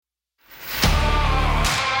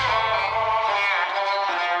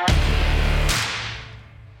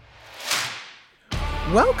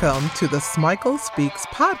Welcome to the Smikle Speaks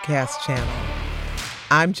podcast channel.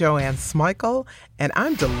 I'm Joanne Smikle, and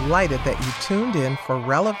I'm delighted that you tuned in for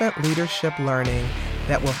relevant leadership learning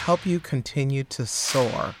that will help you continue to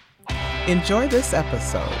soar. Enjoy this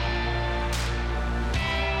episode.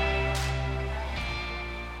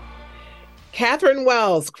 Catherine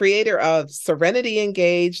Wells, creator of Serenity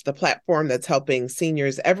Engage, the platform that's helping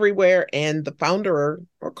seniors everywhere, and the founder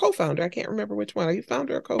or co-founder, I can't remember which one. Are you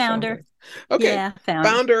founder or co-founder? Founder. Okay. Yeah, founder.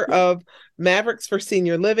 Founder of Mavericks for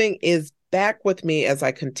Senior Living is back with me as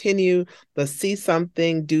I continue the See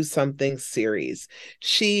Something, Do Something series.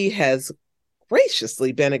 She has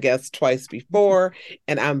graciously been a guest twice before,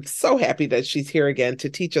 and I'm so happy that she's here again to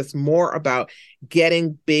teach us more about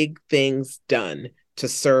getting big things done to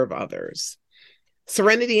serve others.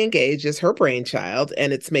 Serenity Engage is her brainchild,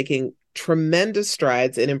 and it's making tremendous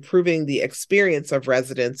strides in improving the experience of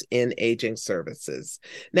residents in aging services.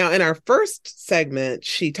 Now, in our first segment,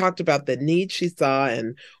 she talked about the need she saw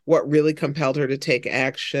and what really compelled her to take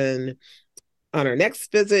action. On her next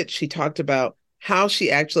visit, she talked about how she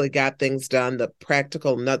actually got things done, the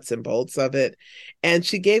practical nuts and bolts of it. And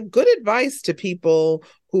she gave good advice to people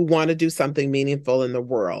who want to do something meaningful in the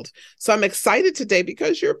world. So I'm excited today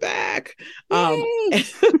because you're back. And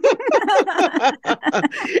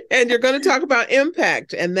you're going to talk about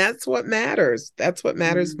impact. And that's what matters. That's what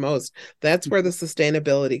matters most. That's where the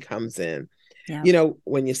sustainability comes in. Yeah. You know,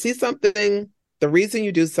 when you see something, the reason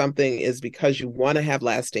you do something is because you want to have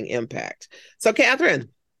lasting impact. So, Catherine,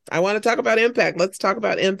 I want to talk about impact. Let's talk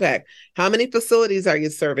about impact. How many facilities are you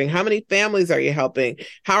serving? How many families are you helping?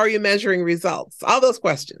 How are you measuring results? All those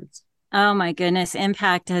questions. Oh my goodness.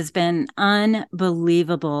 Impact has been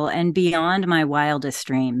unbelievable and beyond my wildest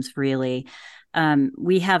dreams, really. We're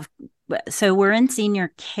in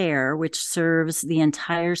senior care, which serves the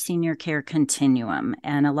entire senior care continuum.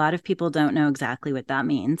 And a lot of people don't know exactly what that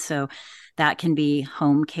means. So that can be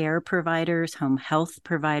home care providers, home health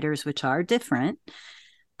providers, which are different.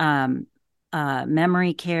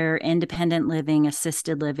 Memory care, independent living,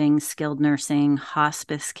 assisted living, skilled nursing,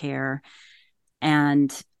 hospice care,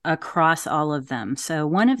 and across all of them. So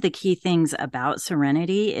one of the key things about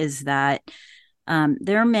Serenity is that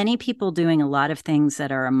there are many people doing a lot of things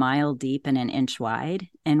that are a mile deep and an inch wide,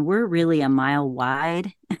 and we're really a mile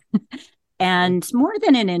wide and more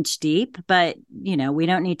than an inch deep, but we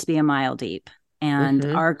don't need to be a mile deep. And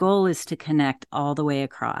our goal is to connect all the way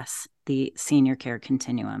across the senior care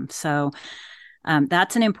continuum. So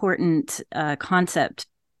that's an important concept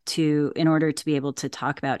in order to be able to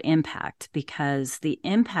talk about impact, because the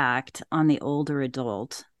impact on the older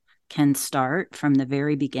adult can start from the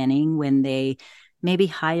very beginning when they maybe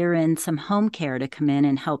hire in some home care to come in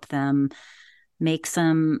and help them make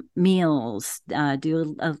some meals,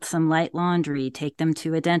 do some light laundry, take them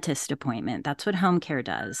to a dentist appointment. That's what home care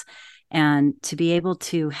does. And to be able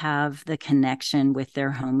to have the connection with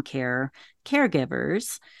their home care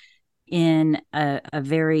caregivers in a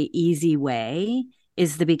very easy way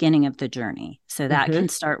is the beginning of the journey. So that can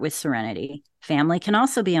start with Serenity. Family can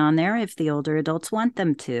also be on there if the older adults want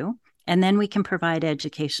them to. And then we can provide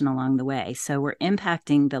education along the way. So we're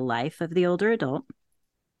impacting the life of the older adult.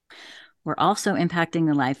 We're also impacting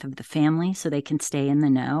the life of the family so they can stay in the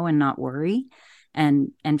know and not worry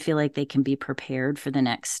and feel like they can be prepared for the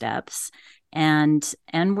next steps. And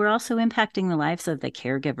we're also impacting the lives of the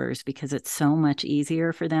caregivers, because it's so much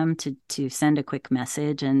easier for them to send a quick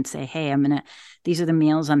message and say, hey, these are the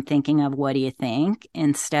meals I'm thinking of. What do you think?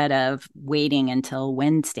 Instead of waiting until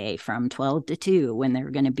Wednesday from 12 to 2 when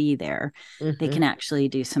they're going to be there, they can actually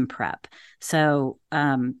do some prep. So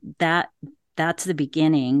that's the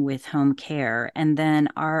beginning with home care. And then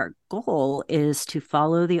our goal is to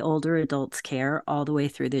follow the older adults' care all the way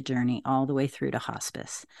through the journey, all the way through to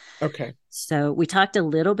hospice. Okay. So we talked a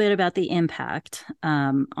little bit about the impact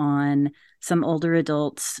on some older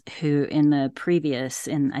adults who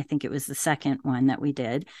I think it was the second one that we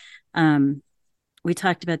did. We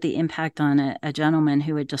talked about the impact on a gentleman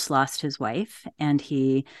who had just lost his wife, and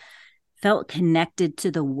he felt connected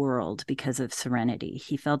to the world because of Serenity.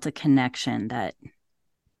 He felt a connection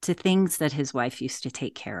to things that his wife used to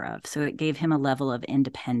take care of. So it gave him a level of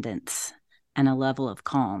independence and a level of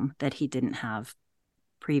calm that he didn't have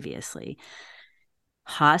previously.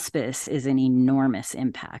 Hospice is an enormous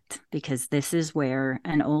impact, because this is where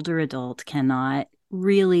an older adult cannot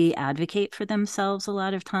really advocate for themselves a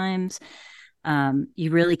lot of times.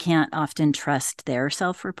 You really can't often trust their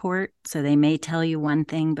self-report. So they may tell you one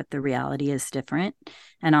thing, but the reality is different.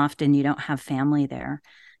 And often you don't have family there.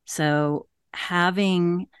 So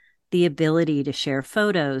having the ability to share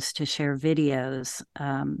photos, to share videos,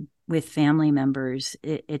 with family members,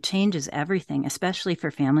 it changes everything, especially for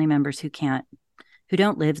family members who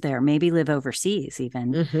don't live there, maybe live overseas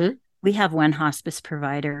even. Mm-hmm. We have one hospice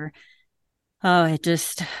provider. Oh,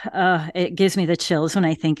 it gives me the chills when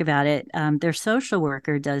I think about it. Their social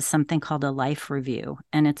worker does something called a life review,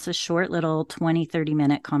 and it's a short little 20,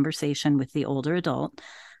 30-minute conversation with the older adult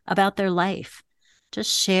about their life,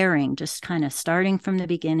 just sharing, just kind of starting from the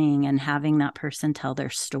beginning and having that person tell their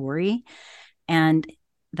story. And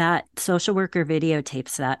that social worker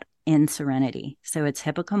videotapes that in Serenity. So it's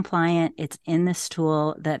HIPAA compliant. It's in this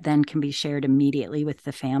tool that then can be shared immediately with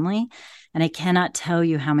the family. And I cannot tell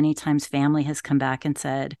you how many times family has come back and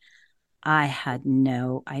said, I had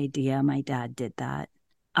no idea my dad did that.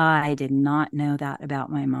 I did not know that about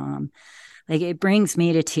my mom. Like, it brings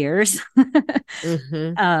me to tears.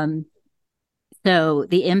 Mm-hmm. So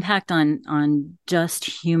the impact on just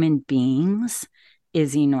human beings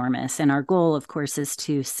is enormous. And our goal, of course, is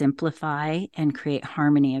to simplify and create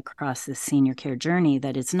harmony across this senior care journey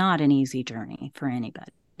that is not an easy journey for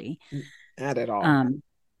anybody. Not at all. Not at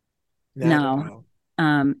No.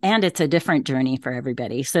 all. And it's a different journey for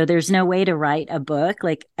everybody. So there's no way to write a book.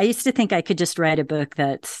 Like, I used to think I could just write a book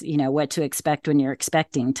that's, what to expect when you're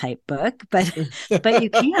expecting type book, but you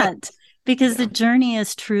can't, because the journey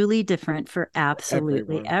is truly different for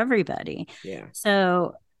absolutely everybody. Yeah.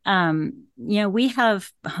 So, we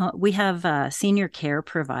have senior care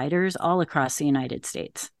providers all across the United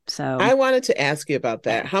States. So I wanted to ask you about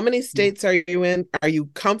that. How many states are you in? Are you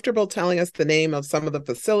comfortable telling us the name of some of the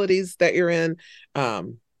facilities that you're in?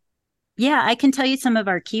 Yeah, I can tell you some of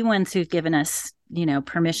our key ones who've given us,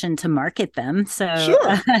 permission to market them. So,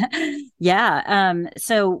 sure.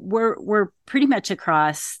 So we're pretty much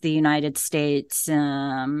across the United States.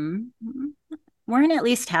 We're in at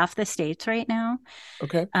least half the states right now.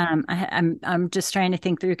 Okay. I'm just trying to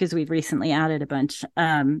think through, because we've recently added a bunch.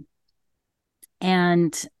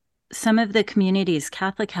 And some of the communities,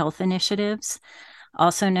 Catholic Health Initiatives,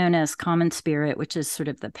 also known as Common Spirit, which is sort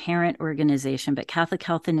of the parent organization, but Catholic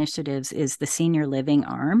Health Initiatives is the senior living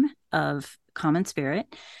arm of Common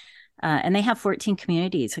Spirit. And they have 14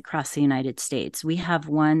 communities across the United States. We have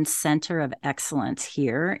one center of excellence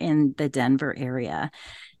here in the Denver area.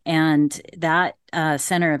 And that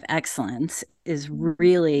center of excellence is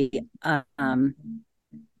really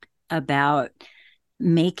about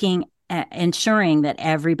ensuring that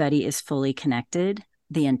everybody is fully connected,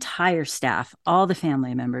 the entire staff, all the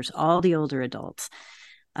family members, all the older adults.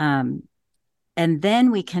 And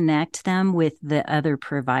then we connect them with the other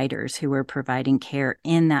providers who are providing care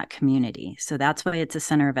in that community. So that's why it's a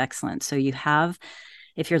center of excellence. So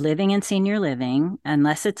if you're living in senior living,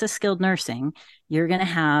 unless it's a skilled nursing, you're going to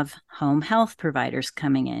have home health providers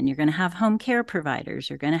coming in. You're going to have home care providers.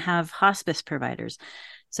 You're going to have hospice providers.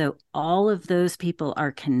 So all of those people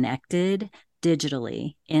are connected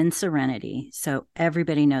digitally in Serenity. So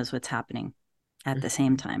everybody knows what's happening at the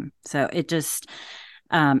same time. So it just,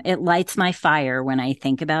 it lights my fire when I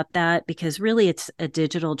think about that, because really it's a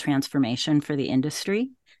digital transformation for the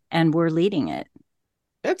industry and we're leading it.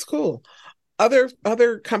 That's cool.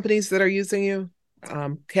 Other companies that are using you?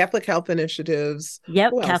 Catholic Health Initiatives.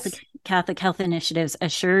 Yep. Catholic Health Initiatives,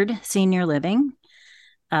 Assured Senior Living.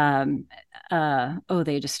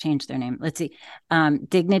 They just changed their name. Let's see.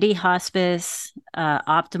 Dignity Hospice,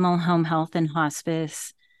 Optimal Home Health and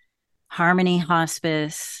Hospice, Harmony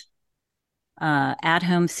Hospice, At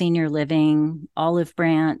Home Senior Living, Olive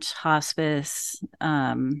Branch Hospice.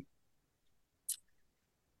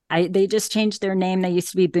 They just changed their name. They used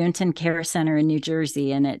to be Boonton Care Center in New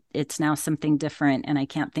Jersey, and it's now something different, and I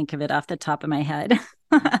can't think of it off the top of my head.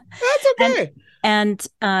 That's okay. And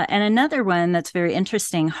another one that's very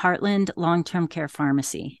interesting, Heartland Long-Term Care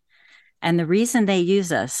Pharmacy. And the reason they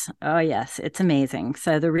use us, oh yes, it's amazing.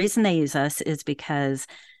 So the reason they use us is because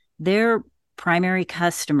their primary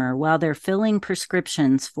customer, while they're filling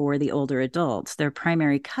prescriptions for the older adults, their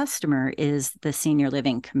primary customer is the senior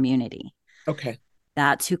living community. Okay.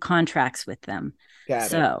 That's who contracts with them.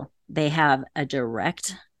 So they have a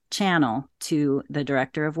direct channel to the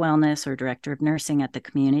director of wellness or director of nursing at the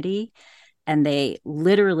community. And they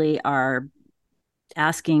literally are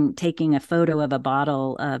taking a photo of a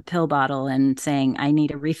pill bottle and saying, I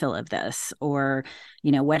need a refill of this, or,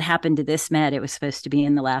 what happened to this med? It was supposed to be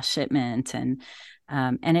in the last shipment. And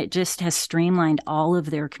it just has streamlined all of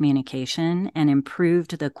their communication and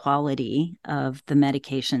improved the quality of the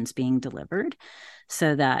medications being delivered,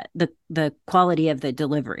 so that the quality of the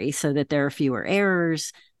delivery, so that there are fewer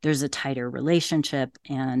errors, there's a tighter relationship.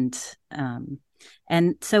 And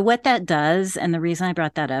so what that does, and the reason I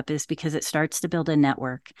brought that up, is because it starts to build a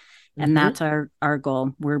network. And that's our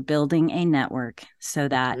goal. We're building a network so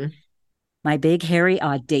that my big, hairy,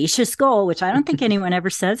 audacious goal, which I don't think anyone ever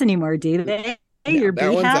says anymore, do they? Hey, No, your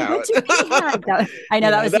that one's BHAG? out. What's your BHAG? I know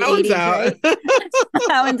that Yeah, was the that one's 80s, out. right?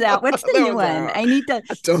 That one's out. What's the That new one's one? out. I need to.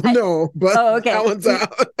 I don't I, know, but oh, that okay. one's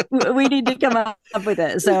out. We need to come up with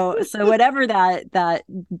it. So whatever that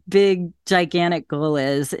big gigantic goal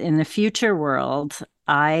is in the future world,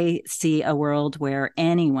 I see a world where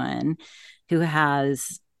anyone who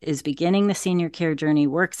is beginning the senior care journey,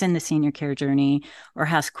 works in the senior care journey, or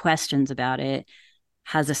has questions about it,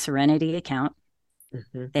 has a Serenity account.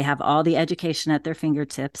 Mm-hmm. They have all the education at their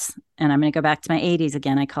fingertips. And I'm going to go back to my 80s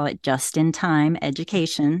again. I call it just in time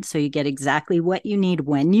education. So you get exactly what you need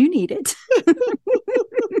when you need it.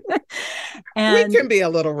 We And can be a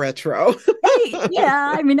little retro. hey,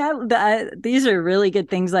 yeah, I mean, these are really good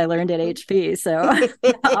things I learned at HP. So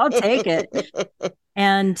I'll take it.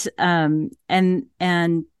 And and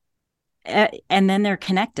then they're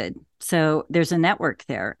connected. So there's a network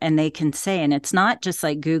there, and they can say, and it's not just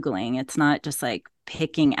like Googling, it's not just like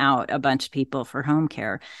picking out a bunch of people for home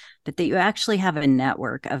care, but that you actually have a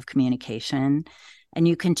network of communication, and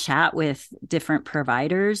you can chat with different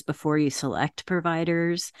providers before you select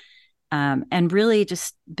providers, and really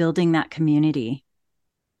just building that community.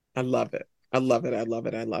 I love it. I love it. I love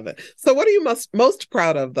it. I love it. So, what are you most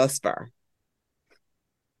proud of thus far?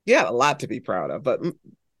 You had a lot to be proud of, but You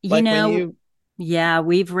like when know, you, yeah,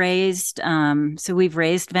 we've raised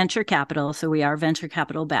venture capital, so we are venture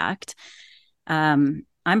capital backed. I'm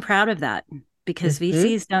proud of that because Mhm,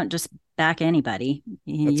 VCs don't just back anybody.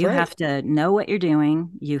 that's You right. have to know what you're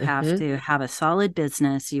doing. You have Hmm. to have a solid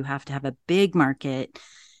business. You have to have a big market,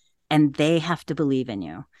 and they have to believe in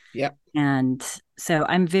you. Yep. And so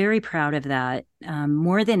I'm very proud of that.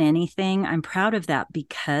 More than anything, I'm proud of that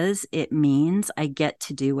because it means I get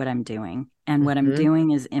to do what I'm doing. And what I'm Hmm.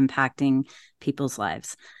 doing is impacting people's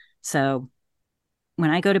lives. So when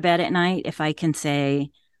I go to bed at night, if I can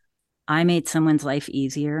say, I made someone's life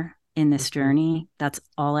easier in this Hmm. journey, that's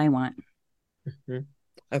all I want. Hmm.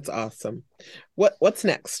 That's awesome. What's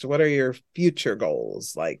next? What are your future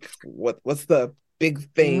goals? Like what's the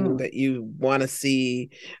big thing Ooh. that you want to see?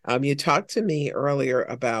 You talked to me earlier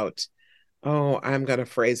about, oh, I'm gonna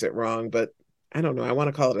phrase it wrong, but I don't know. I want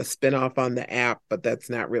to call it a spin-off on the app, but that's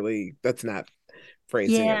not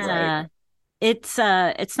phrasing it right. Yeah. It's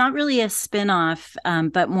not really a spin-off,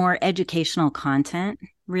 but more educational content,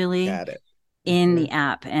 really, Got it. in Hmm. the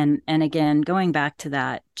app. And again, going back to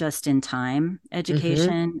that just in time Hmm.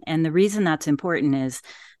 education. And the reason that's important is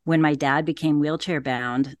when my dad became wheelchair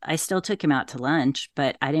bound, I still took him out to lunch,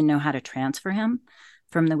 but I didn't know how to transfer him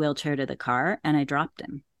from the wheelchair to the car, and I dropped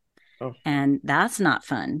him. Oh. And that's not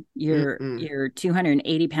fun. Mm-mm. Your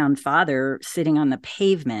 280-pound father sitting on the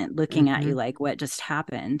pavement looking at Hmm. you like, what just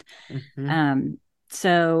happened? Hmm. Um,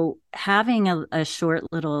 so having a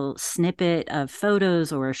short little snippet of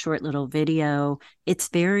photos or a short little video, it's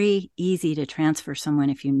very easy to transfer someone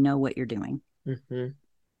if you know what you're doing. Hmm.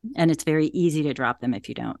 And it's very easy to drop them if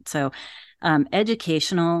you don't. So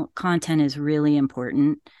educational content is really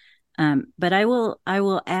important. But I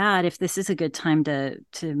will add, if this is a good time to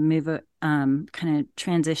move kind of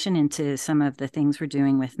transition into some of the things we're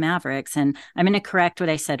doing with Mavericks. And I'm going to correct what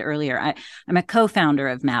I said earlier. I'm a co-founder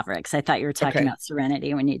of Mavericks. I thought you were talking Okay. about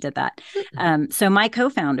Serenity when you did that. So my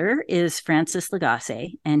co-founder is Francis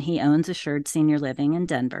Lagasse, and he owns Assured Senior Living in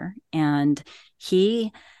Denver. And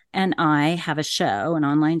he and I have a show, an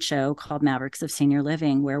online show called Mavericks of Senior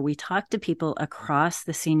Living, where we talk to people across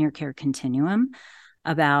the senior care continuum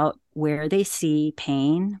about where they see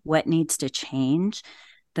pain, what needs to change.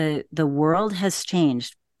 The world has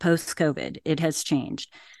changed post COVID. It has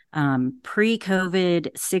changed. Pre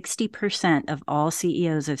COVID, 60% of all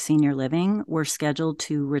CEOs of senior living were scheduled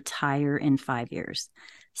to retire in 5 years.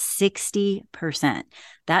 60%.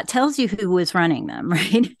 That tells you who was running them,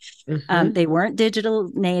 right? Hmm. They weren't digital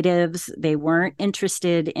natives. They weren't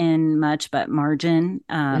interested in much but margin.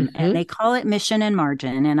 And Hmm. they call it mission and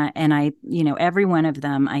margin. And I, every one of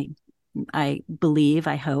them, I believe,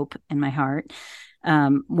 I hope in my heart,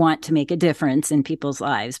 want to make a difference in people's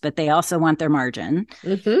lives, but they also want their margin.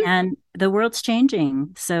 Hmm. And the world's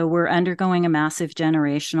changing. So we're undergoing a massive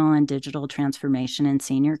generational and digital transformation in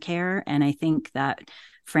senior care. And I think that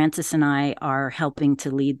Francis and I are helping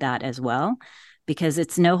to lead that as well, because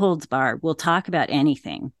it's no holds barred. We'll talk about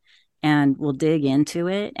anything and we'll dig into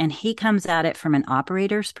it. And he comes at it from an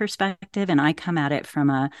operator's perspective, and I come at it from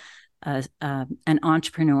an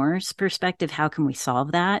entrepreneur's perspective. How can we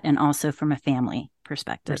solve that? And also from a family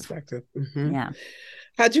perspective. Perspective. Hmm. Yeah.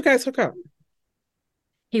 How'd you guys hook up?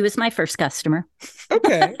 He was my first customer.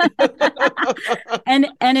 Okay. And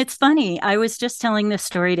it's funny. I was just telling this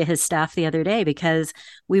story to his staff the other day because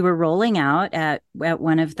we were rolling out at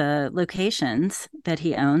one of the locations that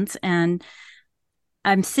he owns, and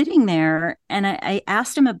I'm sitting there and I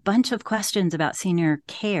asked him a bunch of questions about senior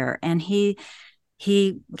care, and he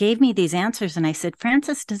gave me these answers, and I said,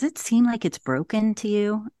 Francis, does it seem like it's broken to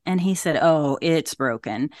you? And he said, oh, it's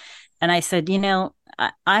broken. And I said,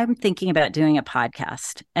 I'm thinking about doing a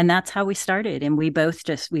podcast. And that's how we started. And we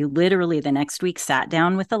literally the next week sat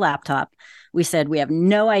down with the laptop. We said, we have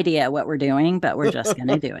no idea what we're doing, but we're just going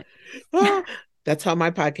to do it. That's how my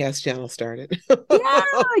podcast channel started. Yeah,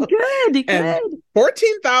 good. And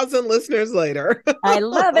 14,000 listeners later. I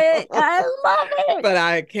love it. I love it. But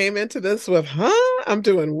I came into this with, I'm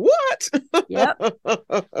doing what? Yep.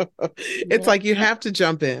 It's like you have to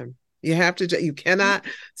jump in. You cannot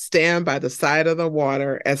stand by the side of the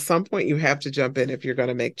water. At some point, you have to jump in if you're going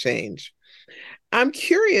to make change. I'm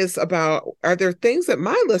curious about, are there things that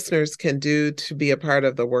my listeners can do to be a part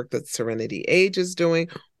of the work that Serenity Age is doing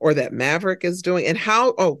or that Maverick is doing? And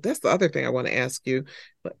that's the other thing I want to ask you.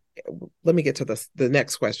 Let me get to the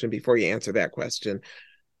next question before you answer that question.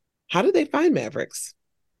 How do they find Mavericks?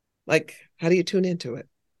 Like, how do you tune into it?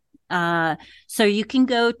 So you can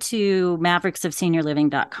go to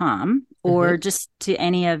mavericksofseniorliving.com or just to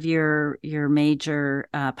any of your major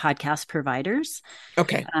podcast providers.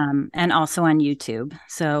 Okay. And also on YouTube.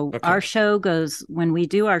 So our show when we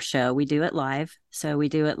do our show, we do it live. So we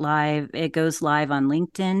do it live. It goes live on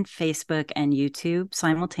LinkedIn, Facebook, and YouTube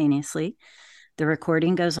simultaneously. The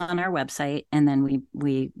recording goes on our website, and then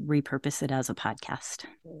we repurpose it as a podcast.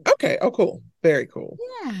 Okay. Oh, cool. Very cool.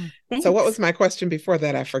 Yeah. Thanks. So what was my question before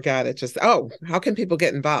that? I forgot it. How can people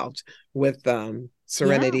get involved with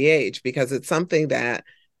Serenity Age? Because it's something that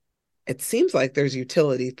it seems like there's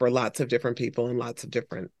utility for lots of different people in lots of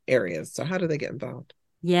different areas. So how do they get involved?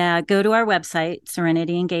 Yeah. Go to our website,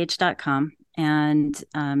 serenityengage.com,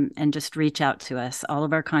 and just reach out to us. All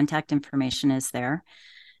of our contact information is there.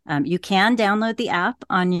 You can download the app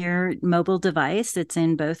on your mobile device. It's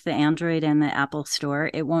in both the Android and the Apple Store.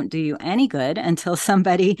 It won't do you any good until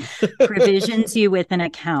somebody provisions you with an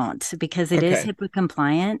account, because it is HIPAA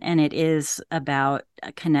compliant, and it is about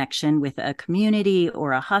a connection with a community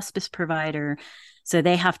or a hospice provider. So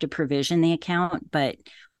they have to provision the account, but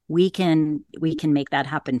we can make that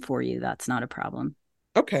happen for you. That's not a problem.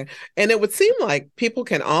 Okay. And it would seem like people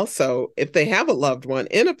can also, if they have a loved one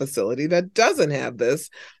in a facility that doesn't have this,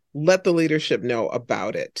 let the leadership know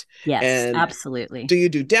about it. Yes, and absolutely. Do you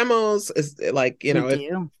do demos? Is it like, We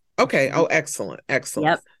do. Okay. Oh, excellent. Excellent.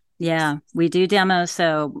 Yep. Yeah, we do demos.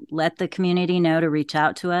 So let the community know to reach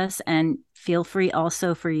out to us, and feel free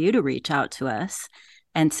also for you to reach out to us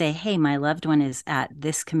and say, hey, my loved one is at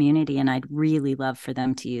this community and I'd really love for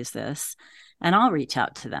them to use this. And I'll reach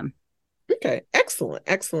out to them. Okay. Excellent.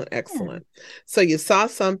 Excellent. Excellent. Yeah. So you saw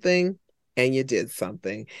something and you did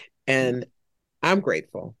something. And I'm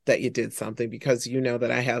grateful that you did something, because you know that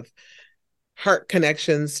I have heart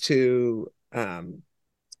connections to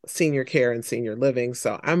senior care and senior living.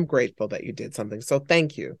 So I'm grateful that you did something. So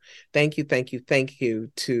thank you. Thank you. Thank you. Thank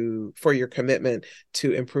you for your commitment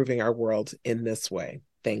to improving our world in this way.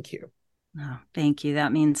 Thank you. Oh, thank you.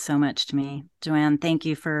 That means so much to me. Joanne, thank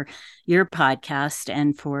you for your podcast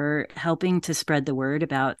and for helping to spread the word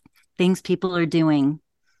about things people are doing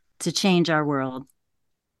to change our world.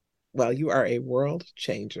 Well, you are a world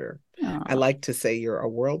changer. Oh. I like to say you're a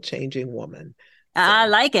world-changing woman. So. I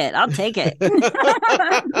like it. I'll take it.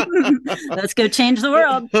 Let's go change the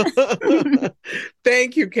world.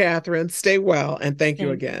 Thank you, Catherine. Stay well, and thank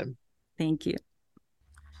you again. Thank you.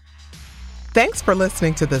 Thanks for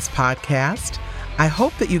listening to this podcast. I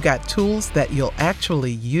hope that you got tools that you'll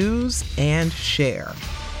actually use and share.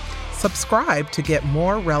 Subscribe to get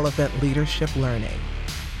more relevant leadership learning.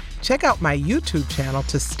 Check out my YouTube channel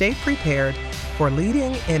to stay prepared for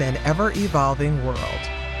leading in an ever-evolving world.